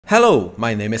Hello,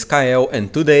 my name is Kael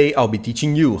and today I'll be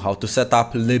teaching you how to set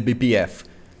up libbpf.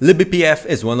 libbpf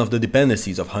is one of the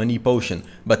dependencies of honeypotion,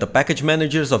 but the package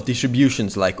managers of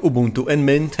distributions like Ubuntu and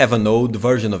Mint have an old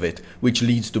version of it, which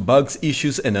leads to bugs,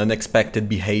 issues and unexpected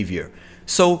behavior.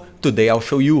 So today I'll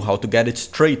show you how to get it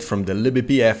straight from the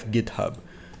libbpf GitHub.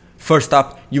 First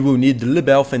up, you will need the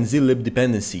libelf and zlib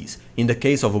dependencies. In the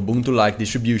case of Ubuntu-like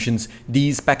distributions,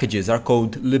 these packages are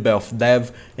called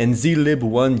libelf-dev and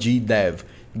zlib1gdev.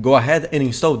 Go ahead and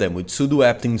install them with sudo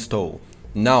apt install.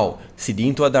 Now, cd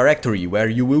into a directory where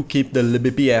you will keep the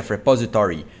libbpf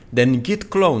repository, then git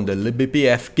clone the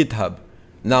libbpf GitHub.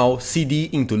 Now cd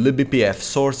into libbpf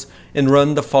source and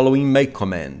run the following make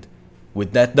command.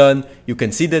 With that done, you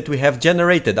can see that we have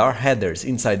generated our headers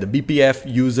inside the bpf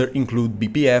user include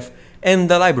bpf and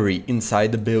the library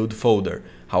inside the build folder.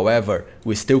 However,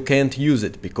 we still can't use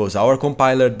it because our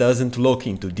compiler doesn't look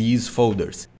into these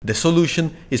folders. The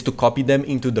solution is to copy them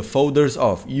into the folders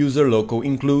of user local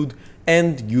include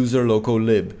and user local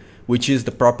lib, which is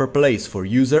the proper place for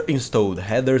user installed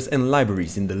headers and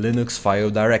libraries in the Linux file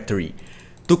directory.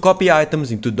 To copy items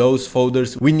into those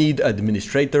folders, we need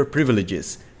administrator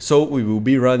privileges, so we will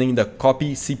be running the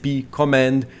copy cp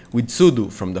command with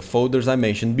sudo from the folders I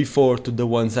mentioned before to the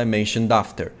ones I mentioned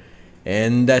after.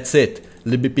 And that's it.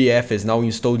 libbpf is now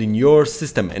installed in your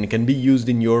system and can be used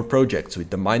in your projects with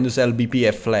the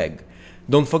 -lbpf flag.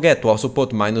 Don't forget to also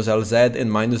put -lz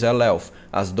and -lelf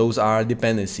as those are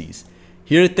dependencies.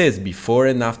 Here it is before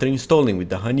and after installing with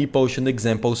the honeypotion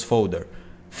examples folder.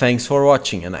 Thanks for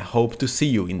watching and I hope to see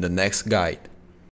you in the next guide.